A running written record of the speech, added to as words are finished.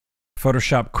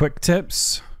Photoshop quick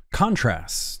tips,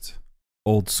 contrast,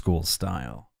 old school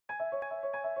style.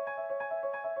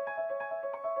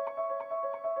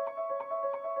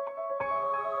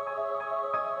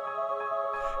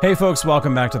 Hey folks,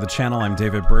 welcome back to the channel. I'm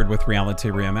David Bird with Reality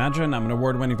Reimagined. I'm an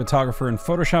award-winning photographer and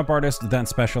Photoshop artist that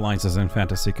specializes in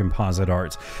fantasy composite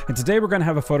art. And today we're going to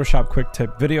have a Photoshop quick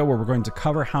tip video where we're going to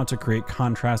cover how to create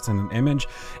contrast in an image.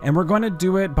 And we're going to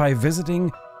do it by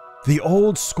visiting the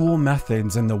old school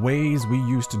methods and the ways we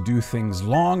used to do things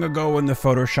long ago in the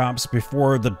Photoshops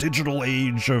before the digital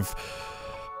age of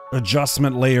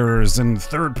adjustment layers and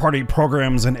third-party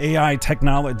programs and AI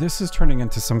technology. This is turning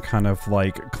into some kind of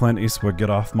like Clint Eastwood get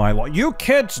off my lawn. You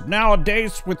kids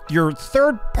nowadays with your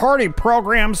third-party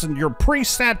programs and your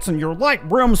presets and your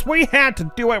Lightrooms, we had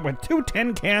to do it with 2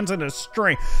 tin cans and a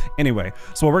string. Anyway,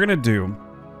 so what we're gonna do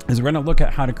is we're going to look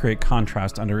at how to create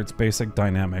contrast under its basic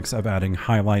dynamics of adding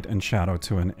highlight and shadow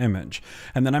to an image.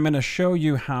 And then I'm going to show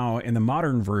you how in the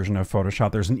modern version of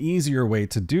Photoshop, there's an easier way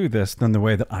to do this than the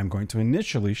way that I'm going to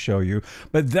initially show you.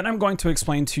 But then I'm going to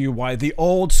explain to you why the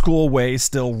old school way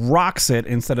still rocks it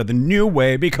instead of the new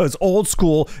way, because old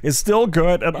school is still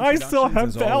good and I still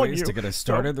have value. To get us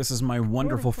started, this is my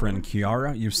wonderful friend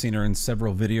Kiara. You've seen her in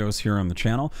several videos here on the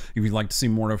channel. If you'd like to see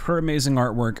more of her amazing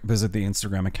artwork, visit the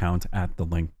Instagram account at the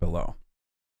link below.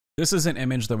 This is an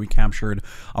image that we captured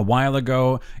a while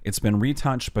ago. It's been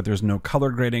retouched, but there's no color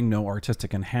grading, no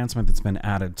artistic enhancement that's been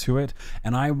added to it.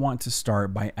 And I want to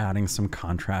start by adding some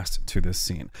contrast to this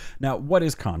scene. Now, what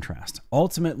is contrast?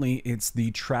 Ultimately, it's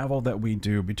the travel that we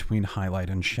do between highlight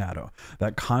and shadow.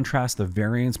 That contrast, the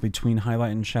variance between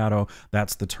highlight and shadow,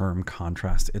 that's the term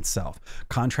contrast itself.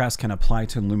 Contrast can apply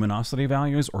to luminosity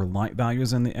values or light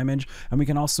values in the image, and we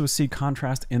can also see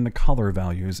contrast in the color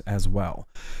values as well.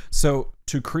 So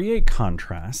to create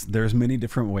contrast, there's many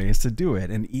different ways to do it.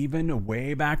 And even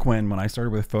way back when I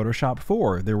started with Photoshop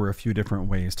 4, there were a few different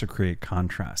ways to create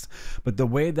contrast. But the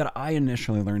way that I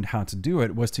initially learned how to do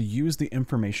it was to use the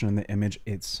information in the image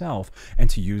itself and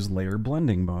to use layer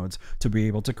blending modes to be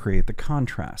able to create the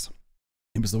contrast.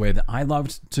 It was the way that I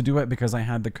loved to do it because I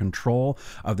had the control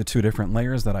of the 2 different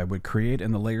layers that I would create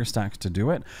in the layer stacks to do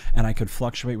it, and I could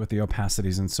fluctuate with the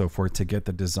opacities and so forth to get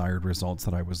the desired results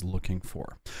that I was looking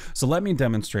for. So let me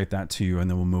demonstrate that to you and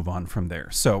then we'll move on from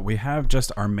there. So we have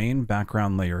just our main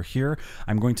background layer here.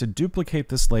 I'm going to duplicate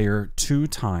this layer 2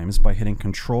 times by hitting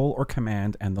Control or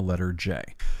Command and the letter J.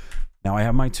 Now I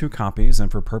have my 2 copies,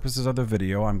 and for purposes of the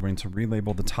video, I'm going to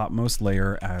relabel the topmost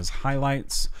layer as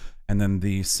highlights, and then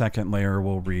the second layer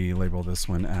will relabel this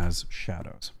one as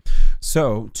shadows.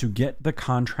 So to get the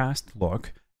contrast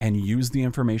look and use the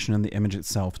information in the image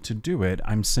itself to do it,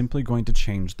 I'm simply going to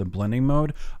change the blending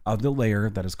mode of the layer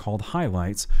that is called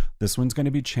highlights. This one's going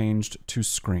to be changed to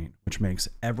screen, which makes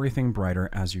everything brighter,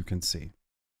 as you can see.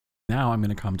 Now I'm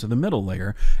going to come to the middle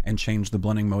layer and change the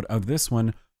blending mode of this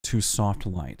one to soft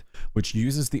light, which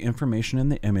uses the information in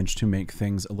the image to make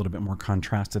things a little bit more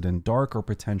contrasted and dark or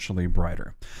potentially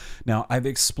brighter. Now, I've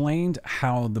explained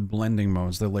how the blending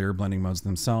modes, the layer blending modes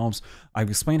themselves, I've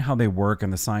explained how they work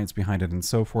and the science behind it and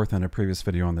so forth in a previous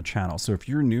video on the channel. So if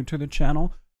you're new to the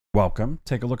channel, welcome.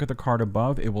 Take a look at the card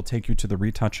above. It will take you to the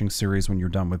retouching series when you're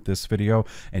done with this video,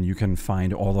 and you can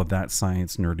find all of that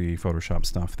science, nerdy Photoshop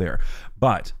stuff there.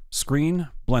 But screen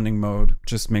blending mode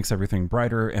just makes everything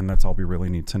brighter, and that's all we really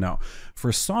need to know.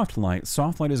 For soft light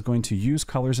is going to use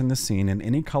colors in the scene, and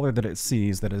any color that it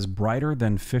sees that is brighter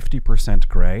than 50%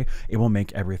 gray, it will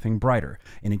make everything brighter.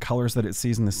 Any colors that it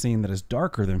sees in the scene that is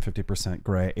darker than 50%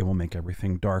 gray, it will make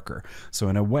everything darker. So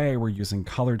in a way, we're using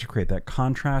color to create that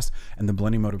contrast, and the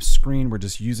blending mode of screen, we're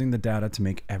just using the data to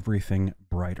make everything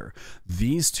brighter.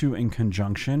 These 2 in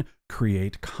conjunction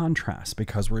create contrast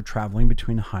because we're traveling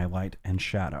between highlight and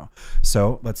shadow.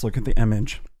 So let's look at the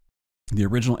image, the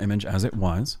original image as it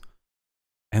was,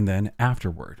 and then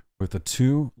afterward with the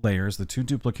 2 layers, the 2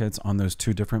 duplicates on those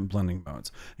 2 different blending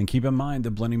modes. And keep in mind, the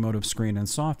blending mode of screen and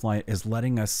soft light is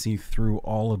letting us see through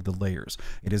all of the layers.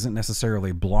 It isn't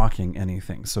necessarily blocking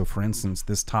anything. So for instance,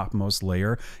 this topmost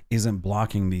layer isn't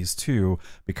blocking these 2.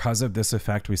 Because of this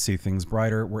effect, we see things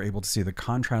brighter. We're able to see the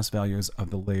contrast values of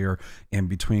the layer in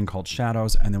between called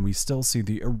shadows, and then we still see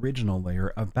the original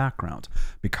layer of background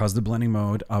because the blending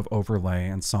mode of overlay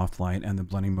and soft light and the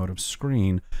blending mode of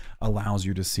screen allows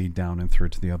you to see down and through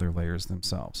to the other layers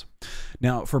themselves.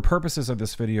 Now, for purposes of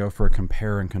this video, for a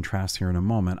compare and contrast here in a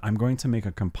moment, I'm going to make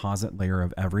a composite layer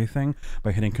of everything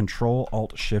by hitting Control,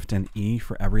 Alt, Shift, and E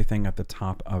for everything at the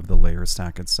top of the layer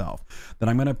stack itself. Then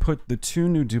I'm going to put the 2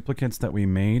 new duplicates that we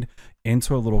made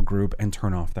into a little group and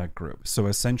turn off that group. So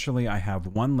essentially I have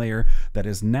one layer that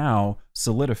is now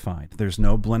solidified. There's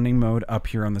no blending mode up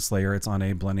here on this layer. It's on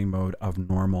a blending mode of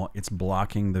normal. It's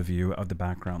blocking the view of the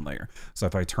background layer. So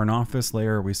if I turn off this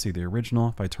layer, we see the original.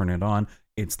 If I turn it on,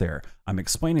 it's there. I'm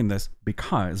explaining this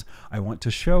because I want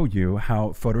to show you how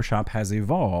Photoshop has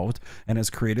evolved and has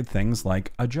created things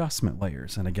like adjustment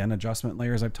layers. And again, adjustment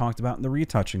layers I've talked about in the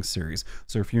retouching series.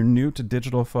 So if you're new to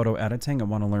digital photo editing and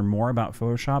want to learn more about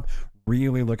Photoshop,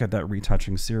 really look at that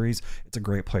retouching series. It's a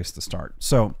great place to start.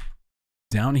 So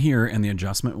down here in the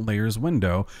adjustment layers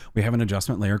window, we have an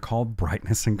adjustment layer called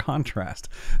brightness and contrast.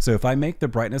 So if I make the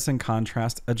brightness and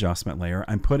contrast adjustment layer,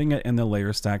 I'm putting it in the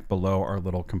layer stack below our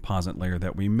little composite layer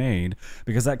that we made,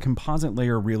 because that composite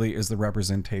layer really is the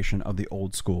representation of the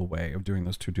old school way of doing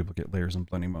those two duplicate layers and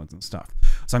blending modes and stuff.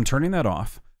 So I'm turning that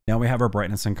off. Now we have our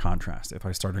brightness and contrast. If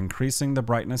I start increasing the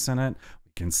brightness in it,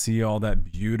 we can see all that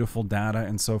beautiful data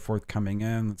and so forth coming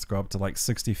in. Let's go up to like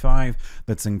 65.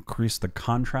 Let's increase the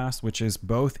contrast, which is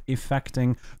both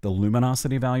affecting the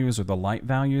luminosity values or the light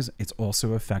values. It's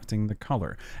also affecting the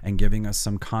color and giving us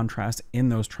some contrast in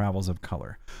those travels of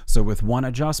color. So with one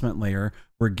adjustment layer,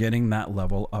 we're getting that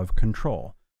level of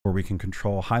control, where we can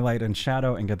control highlight and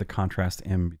shadow and get the contrast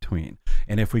in between.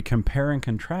 And if we compare and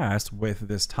contrast with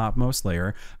this topmost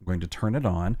layer, I'm going to turn it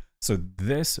on. So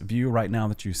this view right now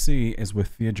that you see is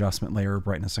with the adjustment layer of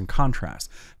brightness and contrast.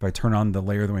 If I turn on the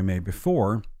layer that we made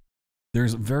before,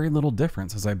 there's very little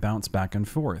difference as I bounce back and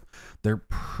forth. They're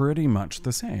pretty much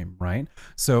the same, right?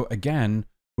 So again,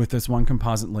 with this one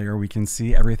composite layer, we can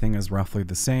see everything is roughly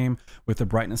the same. With the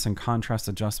brightness and contrast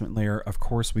adjustment layer, of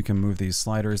course, we can move these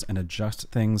sliders and adjust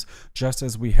things just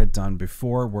as we had done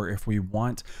before, where if we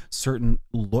want certain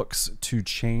looks to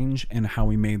change in how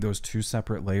we made those two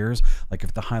separate layers, like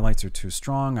if the highlights are too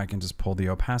strong, I can just pull the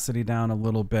opacity down a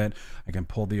little bit. I can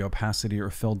pull the opacity or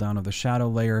fill down of the shadow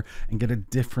layer and get a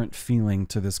different feeling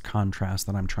to this contrast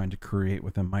that I'm trying to create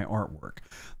within my artwork.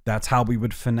 That's how we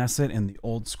would finesse it in the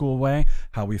old school way.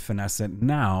 How we finesse it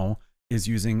now is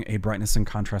using a brightness and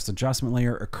contrast adjustment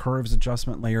layer, a curves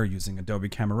adjustment layer, using Adobe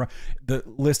Camera. The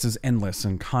list is endless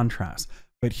in contrast.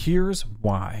 But here's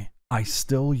why I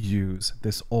still use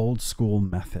this old school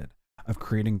method of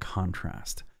creating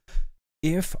contrast.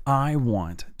 If I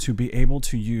want to be able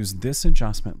to use this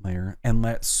adjustment layer and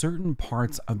let certain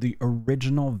parts of the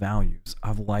original values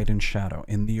of light and shadow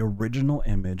in the original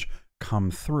image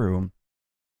come through,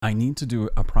 I need to do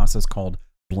a process called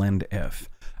blend if.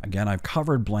 Again, I've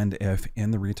covered blend if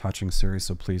in the retouching series,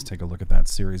 so please take a look at that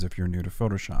series if you're new to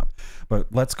Photoshop. But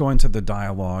let's go into the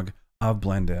dialog of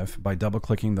blend if by double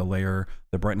clicking the layer,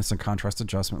 the brightness and contrast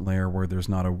adjustment layer, where there's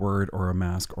not a word or a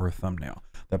mask or a thumbnail.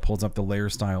 That pulls up the layer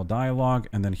style dialog,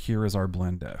 and then here is our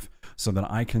blend if. So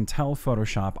that I can tell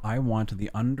Photoshop I want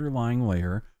the underlying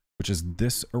layer, which is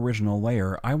this original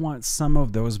layer, I want some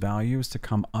of those values to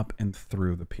come up and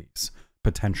through the piece,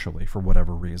 potentially, for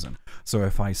whatever reason. So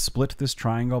if I split this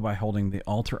triangle by holding the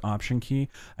Alt or Option key,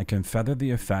 I can feather the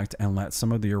effect and let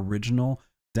some of the original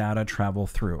data travel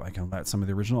through. I can let some of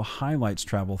the original highlights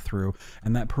travel through,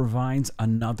 and that provides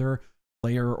another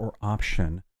layer or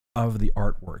option of the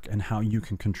artwork and how you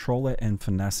can control it and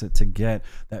finesse it to get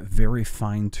that very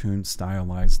fine-tuned,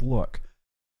 stylized look.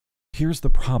 Here's the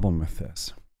problem with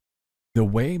this. The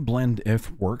way blend if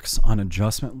works on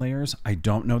adjustment layers, I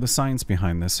don't know the science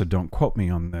behind this, so don't quote me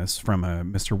on this from a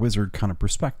Mr. Wizard kind of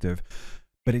perspective,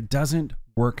 but it doesn't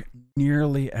work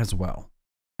nearly as well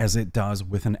as it does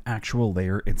with an actual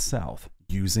layer itself,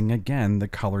 using again the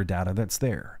color data that's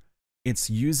there. It's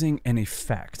using an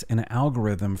effect, an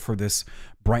algorithm for this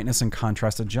brightness and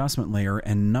contrast adjustment layer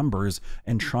and numbers,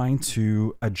 and trying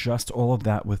to adjust all of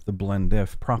that with the blend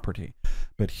if property.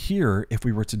 But here, if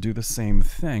we were to do the same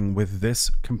thing with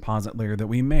this composite layer that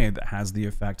we made that has the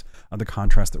effect of the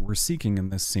contrast that we're seeking in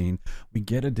this scene, we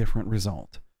get a different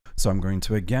result. So I'm going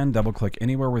to again double click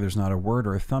anywhere where there's not a word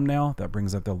or a thumbnail. That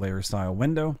brings up the layer style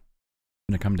window.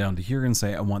 I'm going to come down to here and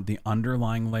say I want the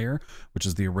underlying layer, which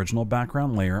is the original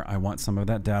background layer. I want some of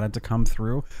that data to come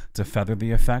through. To feather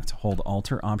the effect, hold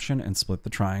Alt or Option and split the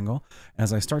triangle.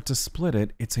 As I start to split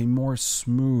it, it's a more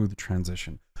smooth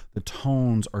transition. The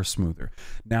tones are smoother.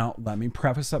 Now, let me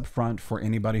preface up front for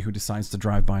anybody who decides to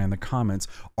drive by in the comments,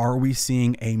 are we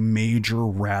seeing a major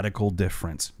radical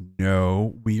difference?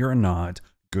 No, we are not.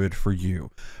 Good for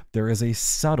you. There is a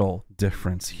subtle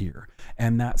difference here,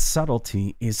 and that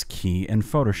subtlety is key in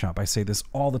Photoshop. I say this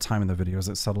all the time in the videos,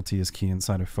 that subtlety is key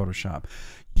inside of Photoshop.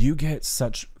 You get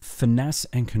such finesse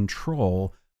and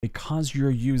control because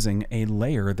you're using a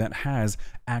layer that has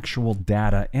actual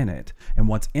data in it. And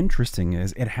what's interesting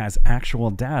is it has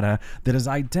actual data that is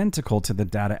identical to the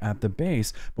data at the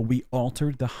base, but we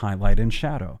altered the highlight and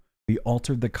shadow. We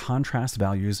altered the contrast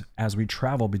values as we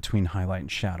travel between highlight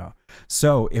and shadow.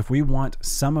 So if we want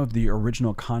some of the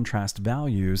original contrast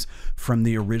values from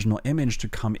the original image to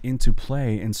come into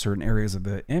play in certain areas of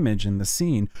the image in the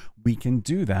scene, we can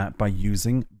do that by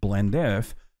using blend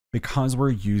if, because we're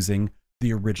using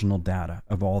the original data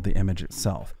of all the image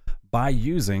itself, by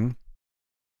using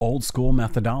old school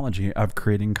methodology of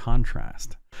creating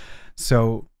contrast.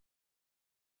 So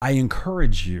I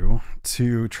encourage you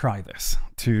to try this,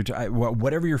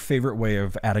 whatever your favorite way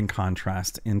of adding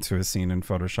contrast into a scene in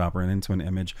Photoshop or into an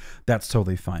image, that's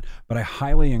totally fine. But I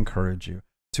highly encourage you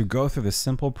to go through the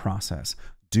simple process,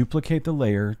 duplicate the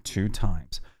layer 2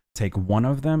 times, take one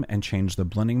of them and change the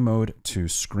blending mode to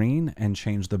screen and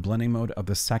change the blending mode of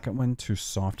the second one to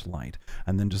soft light,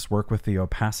 and then just work with the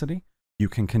opacity. You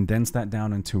can condense that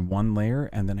down into one layer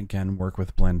and then again work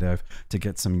with blend if to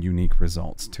get some unique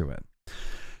results to it.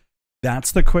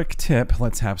 That's the quick tip.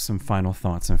 Let's have some final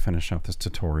thoughts and finish up this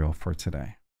tutorial for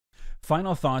today.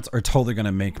 Final thoughts are totally going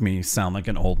to make me sound like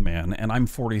an old man, and I'm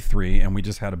 43 and we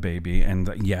just had a baby, and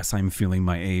yes, I'm feeling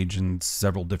my age in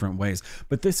several different ways,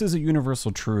 but this is a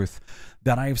universal truth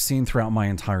that I have seen throughout my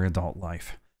entire adult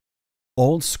life.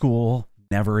 Old school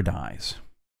never dies,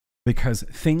 because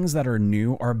things that are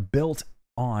new are built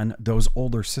on those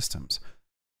older systems.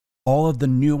 All of the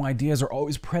new ideas are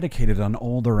always predicated on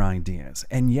older ideas.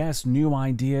 And yes, new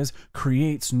ideas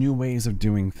creates new ways of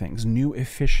doing things, new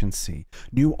efficiency.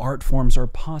 New art forms are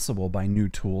possible by new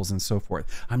tools and so forth.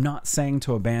 I'm not saying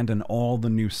to abandon all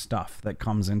the new stuff that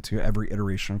comes into every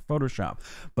iteration of Photoshop,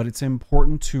 but it's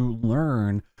important to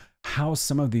learn how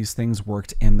some of these things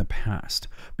worked in the past,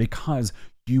 because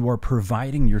you are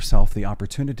providing yourself the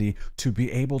opportunity to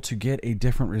be able to get a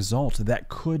different result that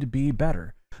could be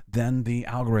better than the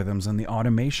algorithms and the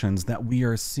automations that we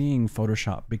are seeing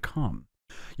Photoshop become.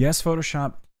 Yes,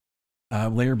 Photoshop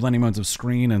layer blending modes of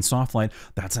screen and soft light,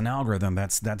 that's an algorithm,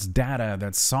 that's data,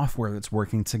 that's software that's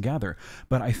working together.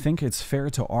 But I think it's fair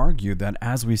to argue that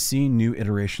as we see new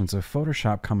iterations of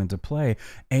Photoshop come into play,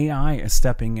 AI is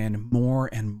stepping in more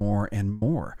and more and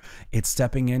more. It's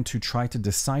stepping in to try to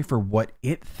decipher what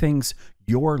it thinks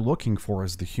you're looking for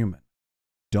as the human.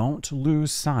 Don't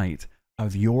lose sight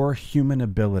of your human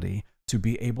ability to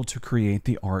be able to create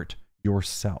the art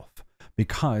yourself.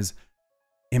 Because,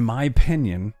 in my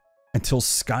opinion, until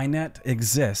Skynet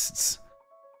exists,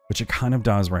 which it kind of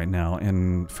does right now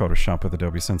in Photoshop with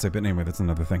Adobe Sensei, but anyway, that's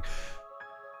another thing,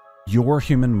 your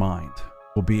human mind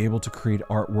will be able to create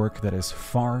artwork that is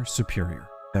far superior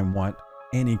than what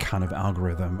any kind of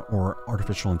algorithm or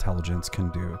artificial intelligence can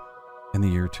do in the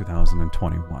year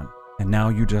 2021. And now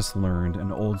you just learned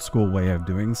an old school way of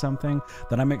doing something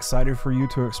that I'm excited for you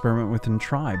to experiment with and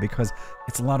try, because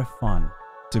it's a lot of fun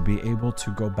to be able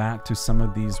to go back to some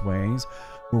of these ways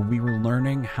where we were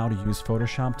learning how to use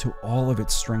Photoshop to all of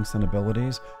its strengths and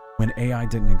abilities when AI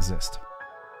didn't exist,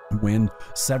 when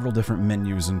several different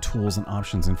menus and tools and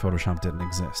options in Photoshop didn't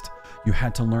exist. You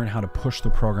had to learn how to push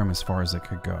the program as far as it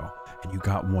could go, and you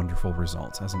got wonderful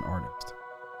results as an artist.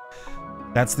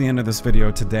 That's the end of this video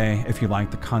today. If you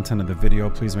like the content of the video,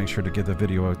 please make sure to give the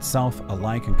video itself a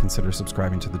like and consider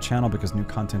subscribing to the channel, because new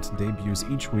content debuts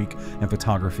each week in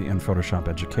photography and Photoshop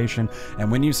education. And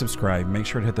when you subscribe, make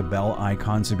sure to hit the bell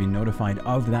icon to be notified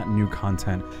of that new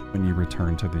content when you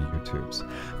return to the YouTubes.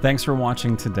 Thanks for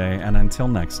watching today, and until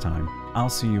next time, I'll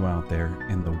see you out there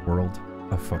in the world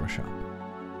of Photoshop.